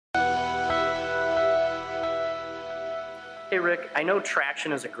Hey Rick, I know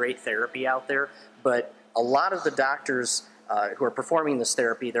traction is a great therapy out there, but a lot of the doctors who are performing this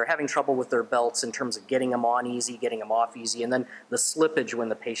therapy, they're having trouble with their belts in terms of getting them on easy, getting them off easy, and then the slippage when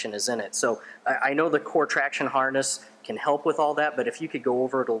the patient is in it. So I know the core traction harness can help with all that, but if you could go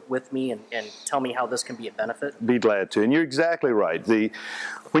over it with me and tell me how this can be a benefit. Be glad to, and you're exactly right.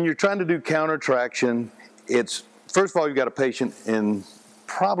 When you're trying to do counter traction, it's, first of all, you've got a patient in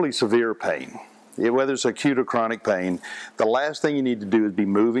probably severe pain. Whether it's acute or chronic pain, the last thing you need to do is be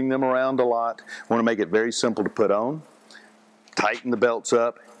moving them around a lot. Want to make it very simple to put on, tighten the belts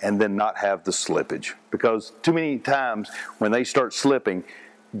up, and then not have the slippage. Because too many times when they start slipping,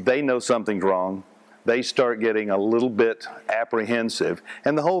 they know something's wrong. They start getting a little bit apprehensive,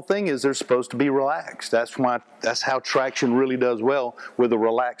 and the whole thing is they're supposed to be relaxed. That's how traction really does well with a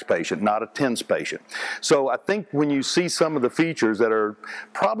relaxed patient, not a tense patient. So I think when you see some of the features that are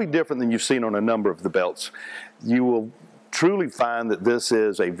probably different than you've seen on a number of the belts, you will truly find that this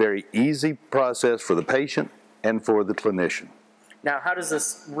is a very easy process for the patient and for the clinician. Now, how does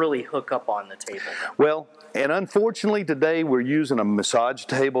this really hook up on the table? Well, and unfortunately today we're using a massage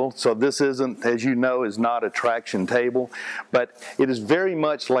table, so this isn't, as you know, is not a traction table, but it is very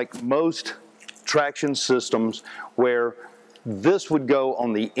much like most traction systems where this would go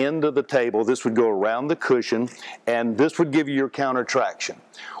on the end of the table, this would go around the cushion, and this would give you your counter traction.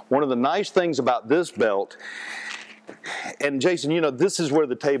 One of the nice things about this belt, and Jason, you know, this is where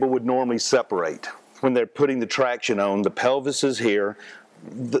the table would normally separate. When they're putting the traction on, the pelvis is here,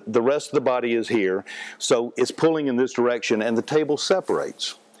 the rest of the body is here, so it's pulling in this direction and the table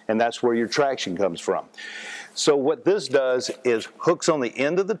separates, and that's where your traction comes from. So what this does is hooks on the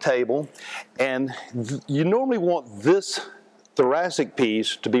end of the table, and you normally want this thoracic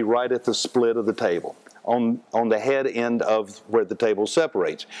piece to be right at the split of the table, on the head end of where the table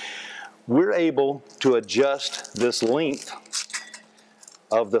separates. We're able to adjust this length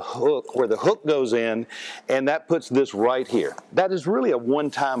of the hook, where the hook goes in, and that puts this right here. That is really a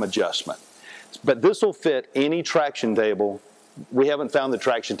one-time adjustment, but this will fit any traction table. We haven't found the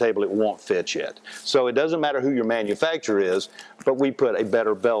traction table it won't fit yet. So it doesn't matter who your manufacturer is, but we put a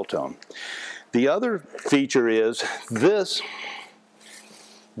better belt on. The other feature is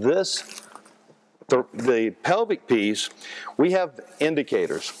the pelvic piece, we have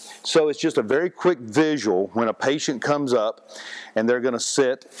indicators. So it's just a very quick visual when a patient comes up and they're going to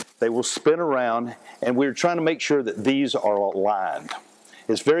sit, they will spin around, and we're trying to make sure that these are aligned.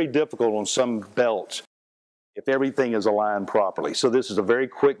 It's very difficult on some belts if everything is aligned properly. So this is a very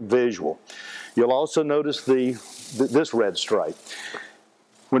quick visual. You'll also notice this red stripe.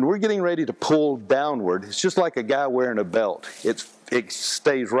 When we're getting ready to pull downward, it's just like a guy wearing a belt. It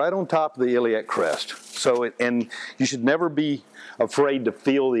stays right on top of the iliac crest. And you should never be afraid to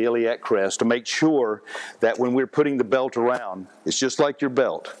feel the iliac crest to make sure that when we're putting the belt around, it's just like your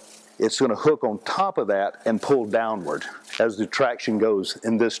belt. It's going to hook on top of that and pull downward as the traction goes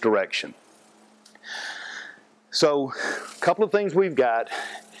in this direction. So a couple of things we've got,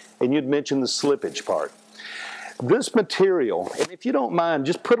 and you'd mentioned the slippage part. This material, and if you don't mind,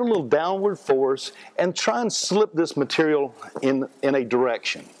 just put a little downward force and try and slip this material in a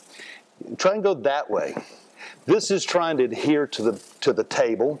direction. Try and go that way. This is trying to adhere to the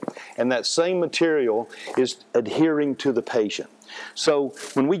table, and that same material is adhering to the patient. So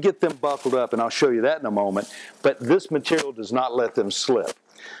when we get them buckled up, and I'll show you that in a moment, but this material does not let them slip.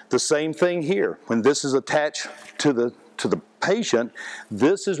 The same thing here. When this is attached to the patient,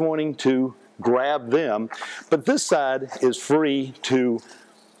 this is wanting to grab them, but this side is free to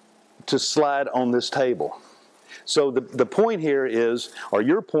slide on this table. So the point here is, or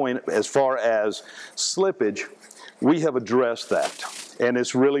your point as far as slippage, we have addressed that, and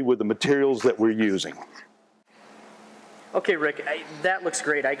it's really with the materials that we're using. Okay, Rick, that looks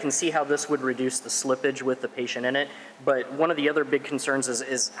great. I can see how this would reduce the slippage with the patient in it, but one of the other big concerns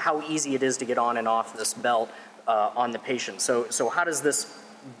is how easy it is to get on and off this belt on the patient. So how does this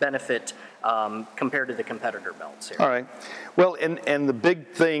benefit compared to the competitor belts here? All right. Well, and the big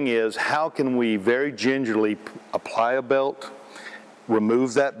thing is, how can we very gingerly apply a belt,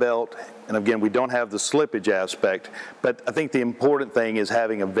 remove that belt, and again, we don't have the slippage aspect, but I think the important thing is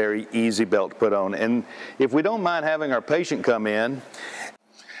having a very easy belt to put on. And if we don't mind having our patient come in,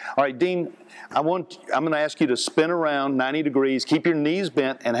 all right, Dean, I'm going to ask you to spin around 90 degrees, keep your knees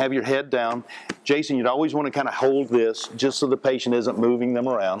bent, and have your head down. Jason, you'd always want to kind of hold this just so the patient isn't moving them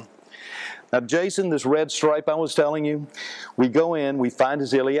around. Now, Jason, this red stripe I was telling you, we go in, we find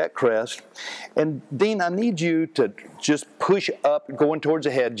his iliac crest, and Dean, I need you to just push up, going towards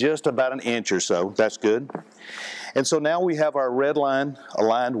the head, just about an inch or so. That's good. And so now we have our red line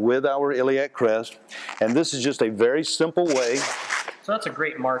aligned with our iliac crest, and this is just a very simple way. So that's a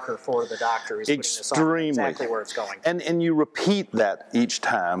great marker for the doctor who's putting this on, exactly where it's going. And you repeat that each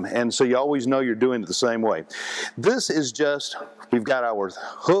time, and so you always know you're doing it the same way. This is just, we've got our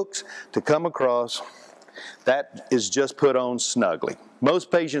hooks to come across. That is just put on snugly.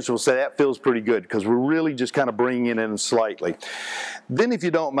 Most patients will say that feels pretty good because we're really just kind of bringing it in slightly. Then if you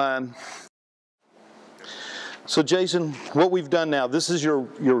don't mind, so Jason, what we've done now, this is your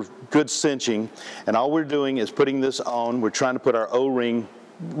good cinching, and all we're doing is putting this on. We're trying to put our O-ring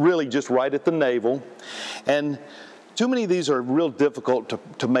really just right at the navel, and too many of these are real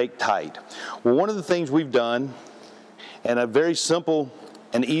difficult to make tight. Well, one of the things we've done, and a very simple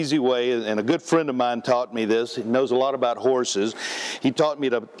and easy way, and a good friend of mine taught me this, he knows a lot about horses, he taught me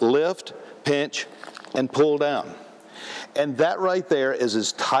to lift, pinch, and pull down. And that right there is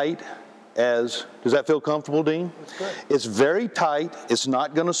as tight as, does that feel comfortable, Dean? That's good. It's very tight, it's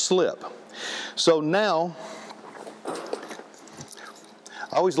not going to slip. So now,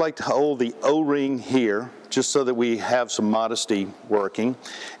 I always like to hold the O-ring here, just so that we have some modesty working,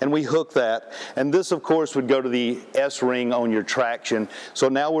 and we hook that, and this of course would go to the S-ring on your traction, so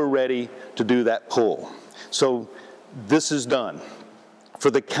now we're ready to do that pull. So this is done.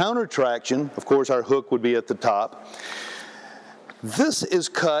 For the counter traction, of course our hook would be at the top. This is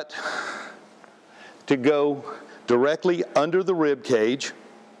cut to go directly under the rib cage,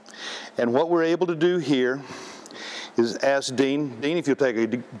 and what we're able to do here is ask Dean, if you'll take a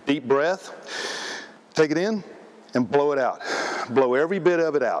deep breath, take it in and blow it out. Blow every bit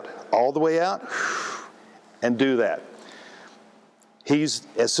of it out, all the way out, and do that.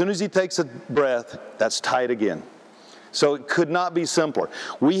 As soon as he takes a breath, that's tight again. So it could not be simpler.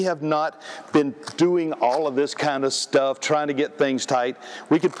 We have not been doing all of this kind of stuff, trying to get things tight.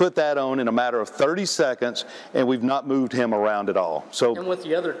 We could put that on in a matter of 30 seconds, and we've not moved him around at all. So, and with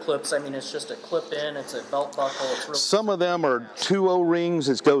the other clips, I mean, it's just a clip in, it's a belt buckle. It's really some of them are 2 O-rings.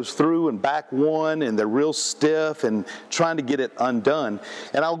 It goes through and back 1, and they're real stiff, and trying to get it undone.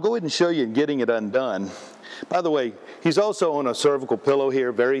 And I'll go ahead and show you getting it undone. By the way, he's also on a cervical pillow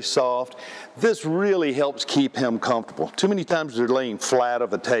here, very soft. This really helps keep him comfortable. Too many times they're laying flat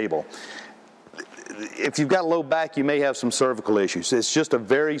of a table. If you've got low back, you may have some cervical issues. It's just a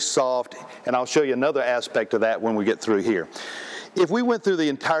very soft, and I'll show you another aspect of that when we get through here. If we went through the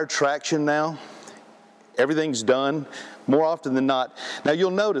entire traction now, everything's done, more often than not. Now you'll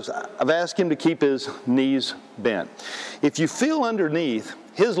notice, I've asked him to keep his knees bent. If you feel underneath,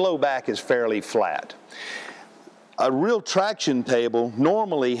 his low back is fairly flat. A real traction table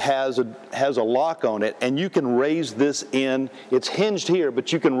normally has a lock on it, and you can raise this end. It's hinged here,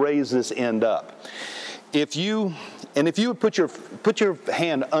 but you can raise this end up. If you would put your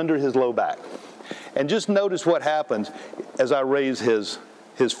hand under his low back, and just notice what happens as I raise his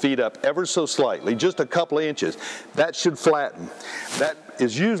feet up ever so slightly, just a couple of inches, that should flatten. That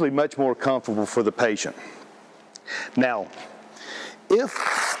is usually much more comfortable for the patient. Now, if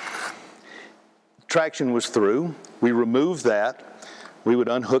traction was through, we remove that. We would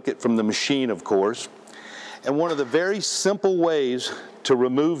unhook it from the machine, of course. And one of the very simple ways to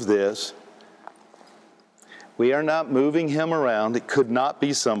remove this, we are not moving him around. It could not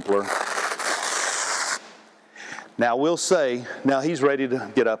be simpler. Now we'll say, now he's ready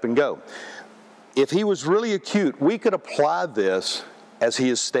to get up and go. If he was really acute, we could apply this as he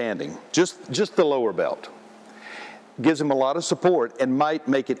is standing, just the lower belt. Gives him a lot of support and might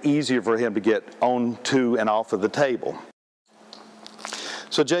make it easier for him to get on to and off of the table.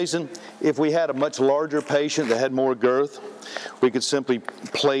 So Jason, if we had a much larger patient that had more girth, we could simply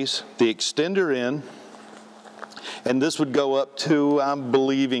place the extender in, and this would go up to, I'm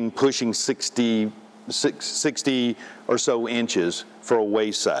believing, pushing 60 or so inches for a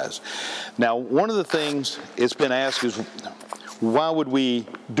waist size. Now, one of the things it's been asked is, why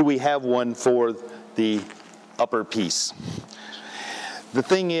do we have one for the upper piece? The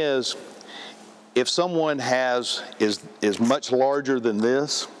thing is, if someone is much larger than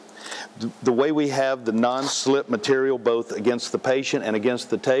this, the way we have the non-slip material both against the patient and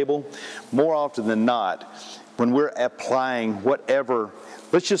against the table, more often than not, when we're applying whatever,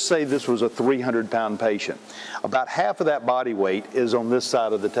 let's just say this was a 300-pound patient, about half of that body weight is on this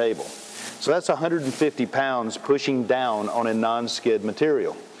side of the table. So that's 150 pounds pushing down on a non-skid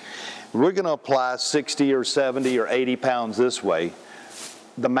material. We're going to apply 60 or 70 or 80 pounds this way.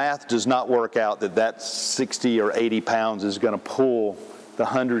 The math does not work out that 60 or 80 pounds is going to pull the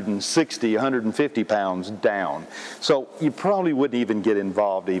 160, 150 pounds down. So you probably wouldn't even get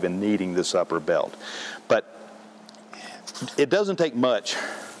involved even needing this upper belt. But it doesn't take much.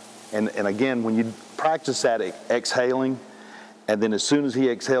 And again, when you practice that exhaling, and then as soon as he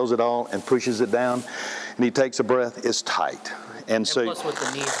exhales it all and pushes it down, and he takes a breath, it's tight. And so, plus with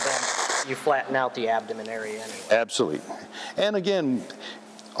the knees bent, you flatten out the abdomen area anyway. Absolutely. And again,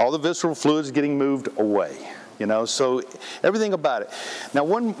 all the visceral fluid is getting moved away, you know, so everything about it. Now,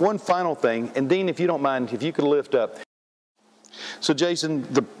 one final thing, and Dean, if you don't mind, if you could lift up. So Jason,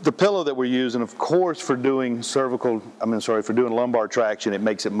 the pillow that we're using, of course, for doing for doing lumbar traction, it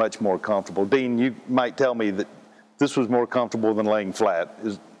makes it much more comfortable. Dean, you might tell me that this was more comfortable than laying flat,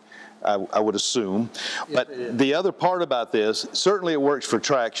 I would assume. But the other part about this, certainly it works for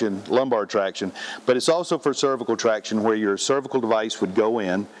traction, lumbar traction, but it's also for cervical traction, where your cervical device would go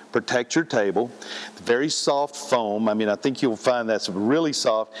in, protect your table. Very soft foam. I mean, I think you'll find that's really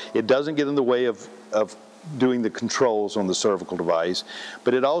soft. It doesn't get in the way of doing the controls on the cervical device,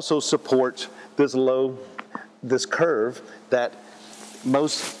 but it also supports this curve that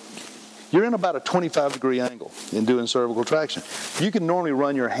you're in about a 25-degree angle in doing cervical traction. You can normally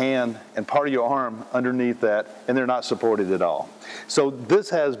run your hand and part of your arm underneath that, and they're not supported at all. So this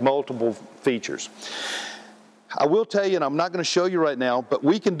has multiple features. I will tell you, and I'm not going to show you right now, but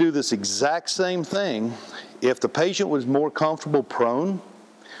we can do this exact same thing. If the patient was more comfortable prone,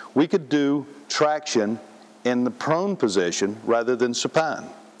 we could do traction in the prone position rather than supine.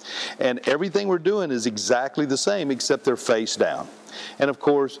 And everything we're doing is exactly the same, except they're face down. And of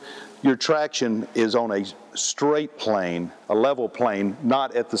course, your traction is on a straight plane, a level plane,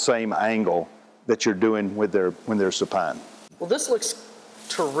 not at the same angle that you're doing when they're supine. Well, this looks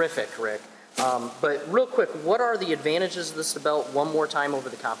terrific, Rick. But real quick, what are the advantages of this belt one more time over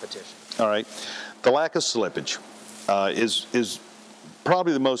the competition? All right. The lack of slippage is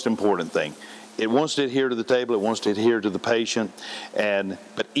probably the most important thing. It wants to adhere to the table, it wants to adhere to the patient,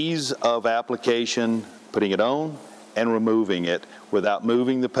 but ease of application, putting it on and removing it without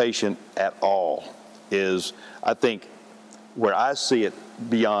moving the patient at all is, I think, where I see it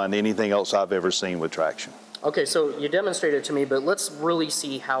beyond anything else I've ever seen with traction. Okay, so you demonstrated it to me, but let's really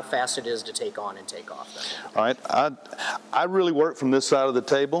see how fast it is to take on and take off then. All right, I really work from this side of the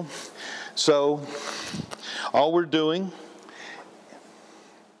table. So all we're doing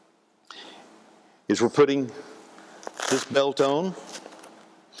is we're putting this belt on.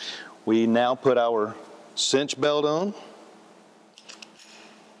 We now put our cinch belt on.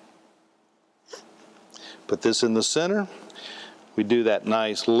 Put this in the center. We do that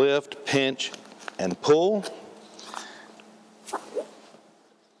nice lift, pinch, and pull.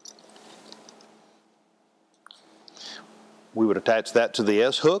 We would attach that to the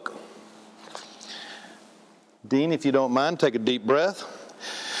S hook. Dean, if you don't mind, take a deep breath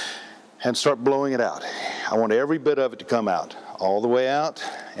and start blowing it out. I want every bit of it to come out, all the way out,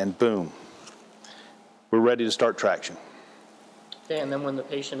 and boom. We're ready to start traction. Okay, and then when the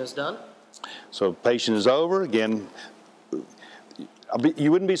patient is done? So patient is over. Again,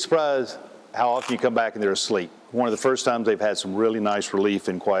 you wouldn't be surprised how often you come back and they're asleep. One of the first times they've had some really nice relief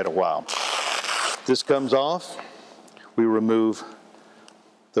in quite a while. This comes off. We remove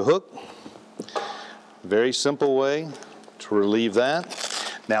the hook. Very simple way to relieve that.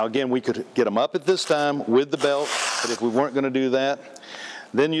 Now again, we could get them up at this time with the belt, but if we weren't going to do that,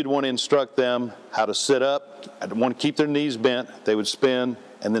 then you'd want to instruct them how to sit up. I'd want to keep their knees bent. They would spin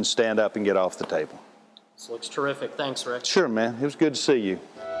and then stand up and get off the table. This looks terrific. Thanks, Rick. Sure, man. It was good to see you.